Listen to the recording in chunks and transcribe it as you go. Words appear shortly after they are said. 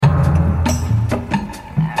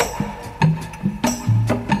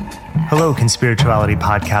Hello, Conspirituality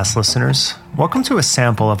Podcast listeners. Welcome to a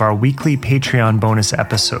sample of our weekly Patreon bonus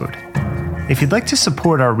episode. If you'd like to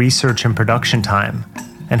support our research and production time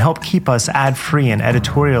and help keep us ad-free and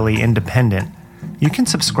editorially independent, you can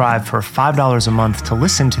subscribe for $5 a month to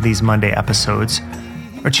listen to these Monday episodes,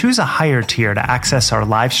 or choose a higher tier to access our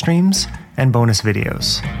live streams and bonus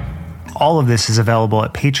videos. All of this is available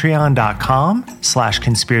at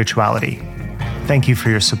patreon.com/conspirituality. Thank you for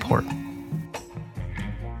your support.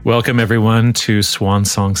 Welcome, everyone, to Swan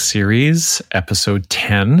Song Series, Episode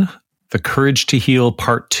 10, The Courage to Heal,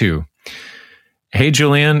 Part 2. Hey,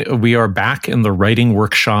 Julian, we are back in the writing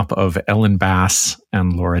workshop of Ellen Bass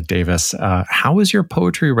and Laura Davis. How is your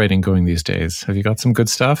poetry writing going these days? Have you got some good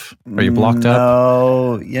stuff? Are you blocked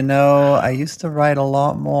up? No, I used to write a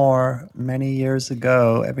lot more many years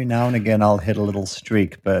ago. Every now and again, I'll hit a little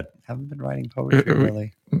streak, but haven't been writing poetry,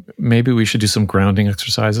 really. Maybe we should do some grounding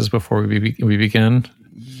exercises before we begin.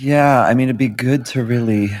 Yeah, I mean, it'd be good to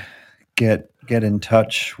really get in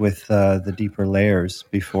touch with the deeper layers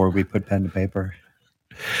before we put pen to paper.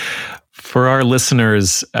 For our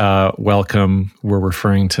listeners, welcome. We're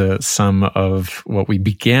referring to some of what we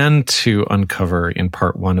began to uncover in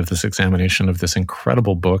part one of this examination of this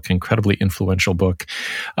incredible book, incredibly influential book.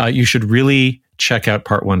 You should really check out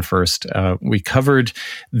part one first. We covered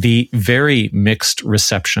the very mixed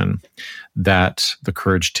reception that The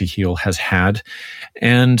Courage to Heal has had.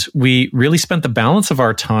 And we really spent the balance of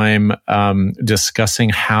our time discussing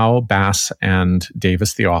how Bass and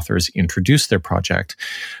Davis, the authors, introduced their project.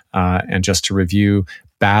 And just to review,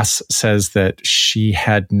 Bass says that she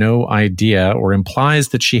had no idea, or implies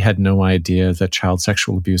that she had no idea, that child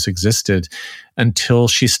sexual abuse existed until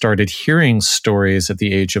she started hearing stories at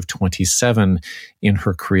the age of 27 in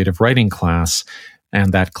her creative writing class.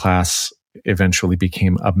 And that class eventually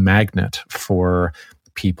became a magnet for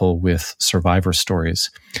people with survivor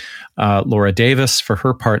stories. Laura Davis, for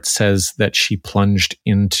her part, says that she plunged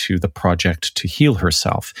into the project to heal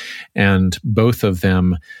herself. And both of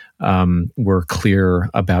them were clear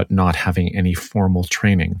about not having any formal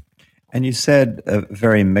training. And you said a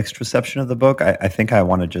very mixed reception of the book. I think I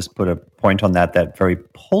want to just put a point on that very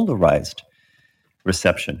polarized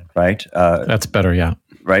reception, right? That's better, yeah.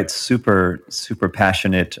 Right, super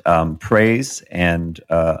passionate praise and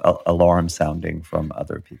alarm sounding from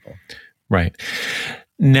other people. Right.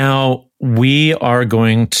 Now, we are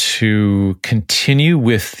going to continue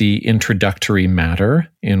with the introductory matter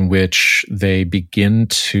in which they begin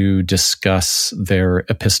to discuss their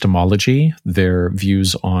epistemology, their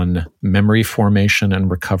views on memory formation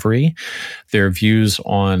and recovery, their views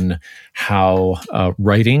on how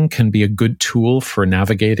writing can be a good tool for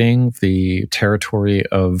navigating the territory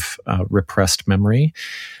of repressed memory.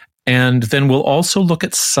 And then we'll also look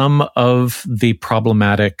at some of the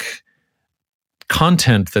problematic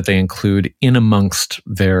content that they include in amongst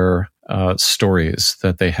their stories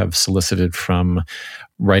that they have solicited from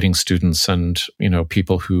writing students and,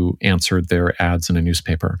 people who answered their ads in a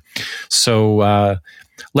newspaper. So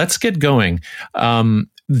let's get going.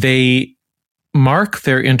 They mark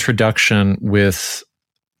their introduction with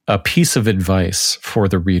a piece of advice for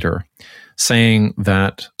the reader, saying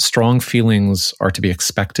that strong feelings are to be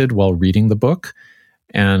expected while reading the book,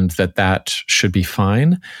 and that should be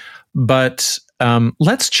fine. But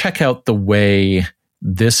let's check out the way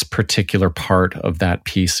this particular part of that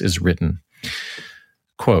piece is written.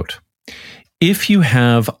 Quote, "If you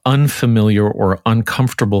have unfamiliar or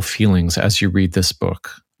uncomfortable feelings as you read this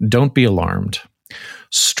book, don't be alarmed.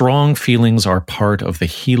 Strong feelings are part of the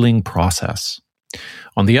healing process.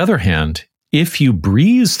 On the other hand, if you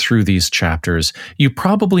breeze through these chapters, you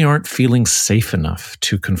probably aren't feeling safe enough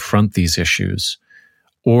to confront these issues.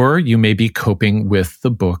 Or you may be coping with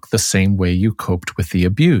the book the same way you coped with the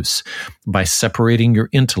abuse, by separating your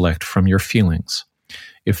intellect from your feelings.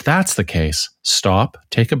 If that's the case, stop,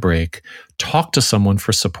 take a break, talk to someone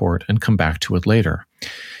for support, and come back to it later.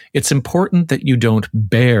 It's important that you don't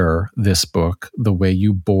bear this book the way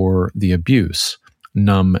you bore the abuse,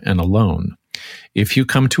 numb and alone. If you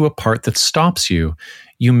come to a part that stops you,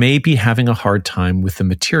 you may be having a hard time with the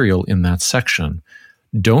material in that section.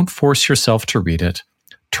 Don't force yourself to read it.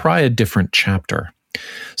 Try a different chapter."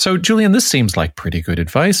 So, Julian, this seems like pretty good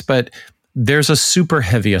advice, but there's a super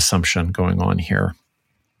heavy assumption going on here.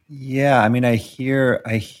 Yeah, I mean, I hear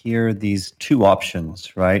these two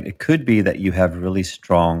options, right? It could be that you have really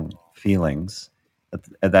strong feelings,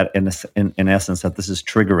 that in essence, that this is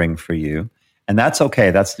triggering for you, and that's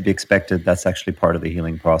okay. That's to be expected. That's actually part of the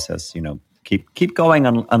healing process. Keep going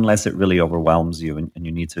unless it really overwhelms you and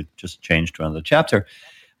you need to just change to another chapter.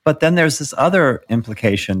 But then there's this other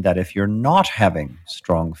implication that if you're not having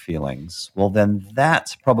strong feelings, well, then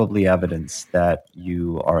that's probably evidence that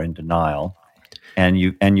you are in denial, and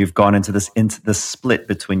you've gone into the split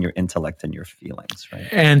between your intellect and your feelings, right?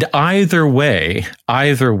 And either way,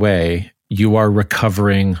 you are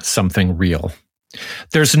recovering something real.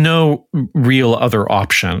 There's no real other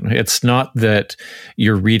option. It's not that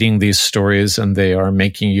you're reading these stories and they are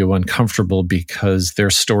making you uncomfortable because they're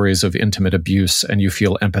stories of intimate abuse and you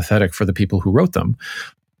feel empathetic for the people who wrote them.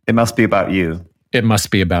 It must be about you. It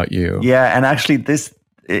must be about you. Yeah, and actually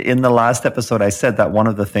in the last episode, I said that one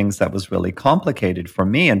of the things that was really complicated for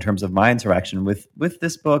me in terms of my interaction with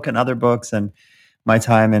this book and other books and my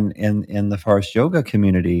time in the Forest Yoga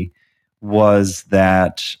community was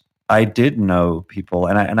that I did know people,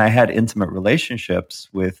 and I had intimate relationships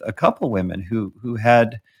with a couple women who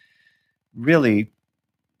had really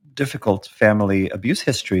difficult family abuse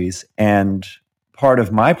histories. And part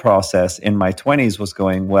of my process in my 20s was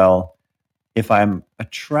going, well, if I'm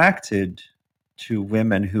attracted to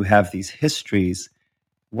women who have these histories,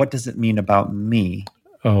 what does it mean about me?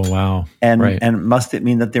 Oh, wow. And must it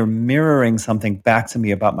mean that they're mirroring something back to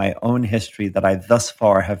me about my own history that I thus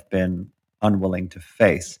far have been unwilling to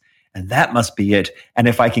face? And that must be it. And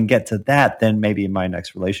if I can get to that, then maybe my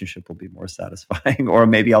next relationship will be more satisfying, or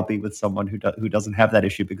maybe I'll be with someone who doesn't have that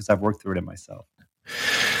issue because I've worked through it in myself.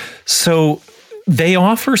 So they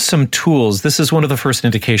offer some tools. This is one of the first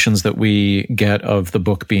indications that we get of the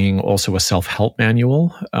book being also a self-help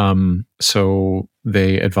manual. So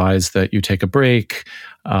they advise that you take a break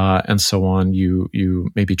and so on. You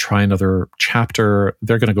maybe try another chapter.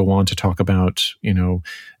 They're going to go on to talk about,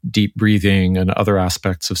 deep breathing and other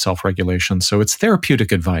aspects of self-regulation. So it's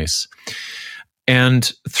therapeutic advice.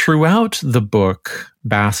 And throughout the book,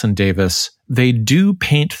 Bass and Davis, they do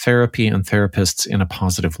paint therapy and therapists in a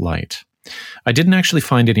positive light. I didn't actually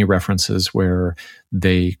find any references where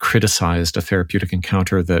they criticized a therapeutic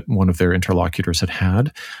encounter that one of their interlocutors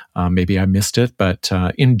had. Maybe I missed it, but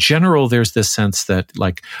in general, there's this sense that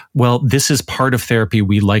this is part of therapy.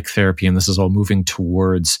 We like therapy, and this is all moving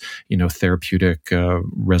towards, therapeutic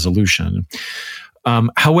resolution.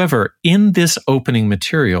 However, in this opening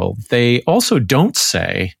material, they also don't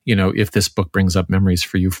say, if this book brings up memories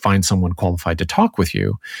for you, find someone qualified to talk with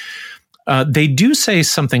you. They do say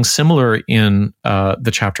something similar in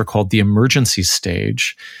the chapter called The Emergency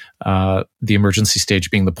Stage, the emergency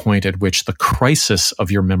stage being the point at which the crisis of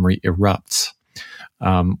your memory erupts,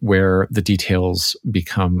 where the details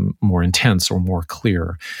become more intense or more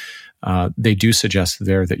clear. They do suggest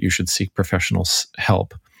there that you should seek professional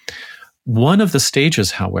help. One of the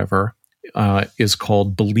stages, however, is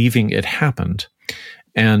called Believing It Happened.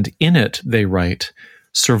 And in it, they write,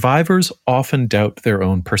 survivors often doubt their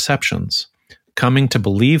own perceptions. Coming to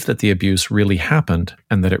believe that the abuse really happened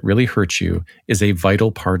and that it really hurt you is a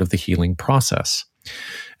vital part of the healing process.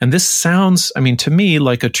 And this sounds, to me,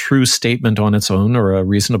 like a true statement on its own or a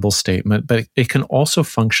reasonable statement, but it can also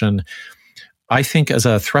function, I think, as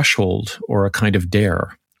a threshold or a kind of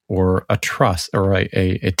dare or a trust or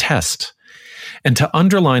a test. And to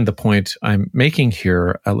underline the point I'm making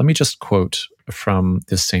here, let me just quote from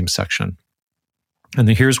this same section. And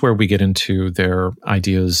then here's where we get into their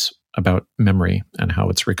ideas about memory and how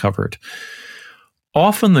it's recovered.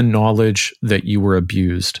 Often the knowledge that you were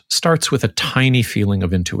abused starts with a tiny feeling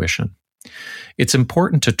of intuition. It's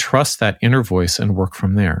important to trust that inner voice and work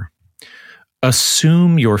from there.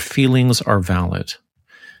 Assume your feelings are valid.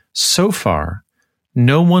 So far,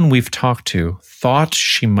 no one we've talked to thought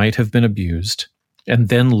she might have been abused and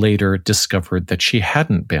then later discovered that she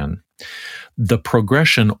hadn't been. The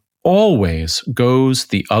progression always goes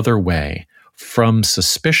the other way, from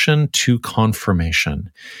suspicion to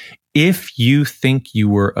confirmation. If you think you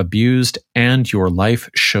were abused and your life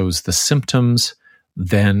shows the symptoms,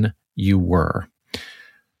 then you were.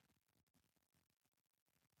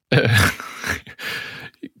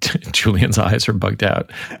 Julian's eyes are bugged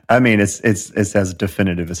out. It's as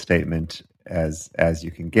definitive a statement as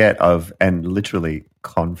you can get of, and literally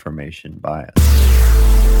confirmation bias.